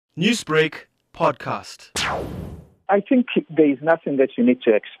Newsbreak Podcast. I think there is nothing that you need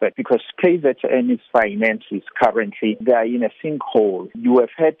to expect because KZN's finances currently, they are in a sinkhole. You have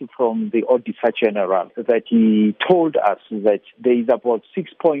heard from the Auditor General that he told us that there is about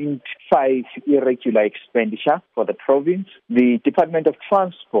 6.5 irregular expenditure for the province. The Department of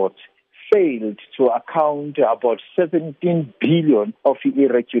Transport failed to account about 17 billion of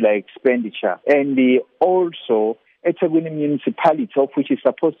irregular expenditure. And also, Ethekwini municipality, of which is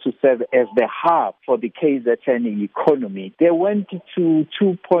supposed to serve as the hub for the KZN economy, they went to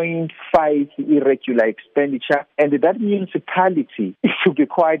 2.5 irregular expenditure, and that municipality, to be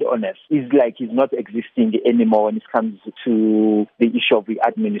quite honest, is not existing anymore when it comes to the issue of the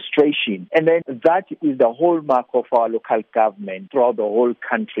administration. And then that is the hallmark of our local government throughout the whole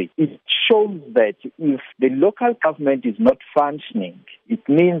country. It shows that if the local government is not functioning, it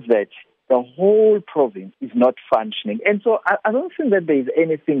means that the whole province is not functioning. And so I don't think that there is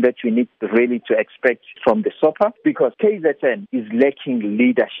anything that we need really to expect from the SOPA because KZN is lacking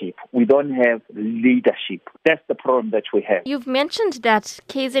leadership. We don't have leadership. That's the problem that we have. You've mentioned that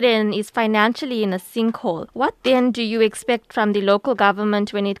KZN is financially in a sinkhole. What then do you expect from the local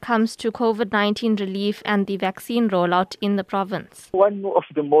government when it comes to COVID-19 relief and the vaccine rollout in the province? One of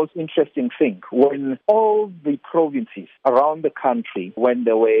the most interesting things, when all the provinces around the country, when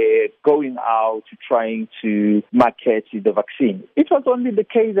they were going out trying to market the vaccine, it was only the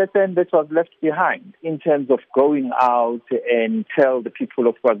KZN that was left behind in terms of going out and tell the people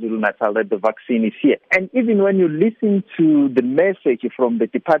of KwaZulu-Natal that the vaccine is here. And even when you listen to the message from the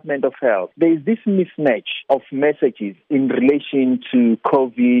Department of Health, there is this mismatch of messages in relation to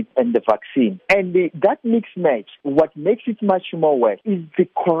COVID and the vaccine. And that mismatch, what makes it much more worse is the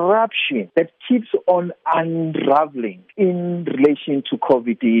corruption that keeps on unraveling in relation to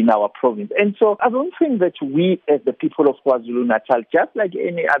COVID in our province. And so I don't think that we as the people of KwaZulu-Natal, just like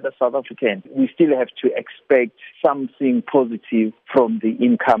any other South African, we still have to expect something positive from the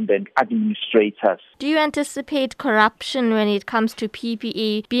incumbent administrators. Do you anticipate corruption when it comes to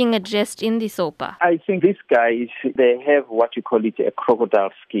PPE being addressed in the SOPA? I think these guys, they have what you call it a crocodile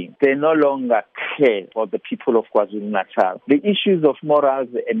scheme. They no longer care for the people of KwaZulu-Natal. The issues of morals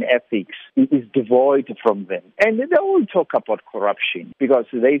and ethics is devoid from them. And they all talk about corruption because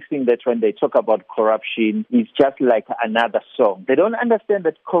they think that when they talk about corruption, it's just like another song. They don't understand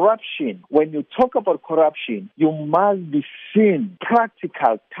that corruption, when you talk about corruption, you must be seen,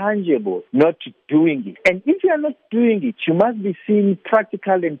 practical, tangible, not doing it. And if you are not doing it, you must be seen,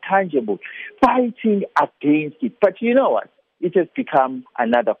 practical and tangible, fighting against it. But you know what? It has become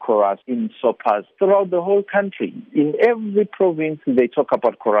another chorus in SOPAs throughout the whole country. In every province, they talk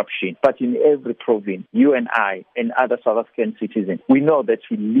about corruption. But in every province, you and I and other South African citizens, we know that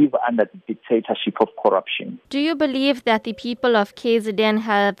we live under the dictatorship of corruption. Do you believe that the people of KZN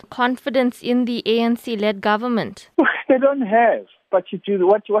have confidence in the ANC-led government? They don't have. But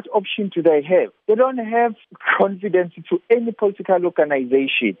what option do they have? They don't have confidence to any political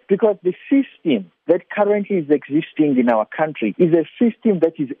organization because the system that currently is existing in our country is a system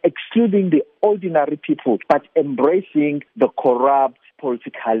that is excluding the ordinary people but embracing the corrupt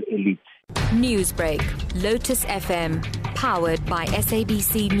political elite. Newsbreak, Lotus FM, powered by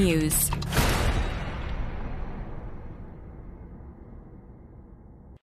SABC News.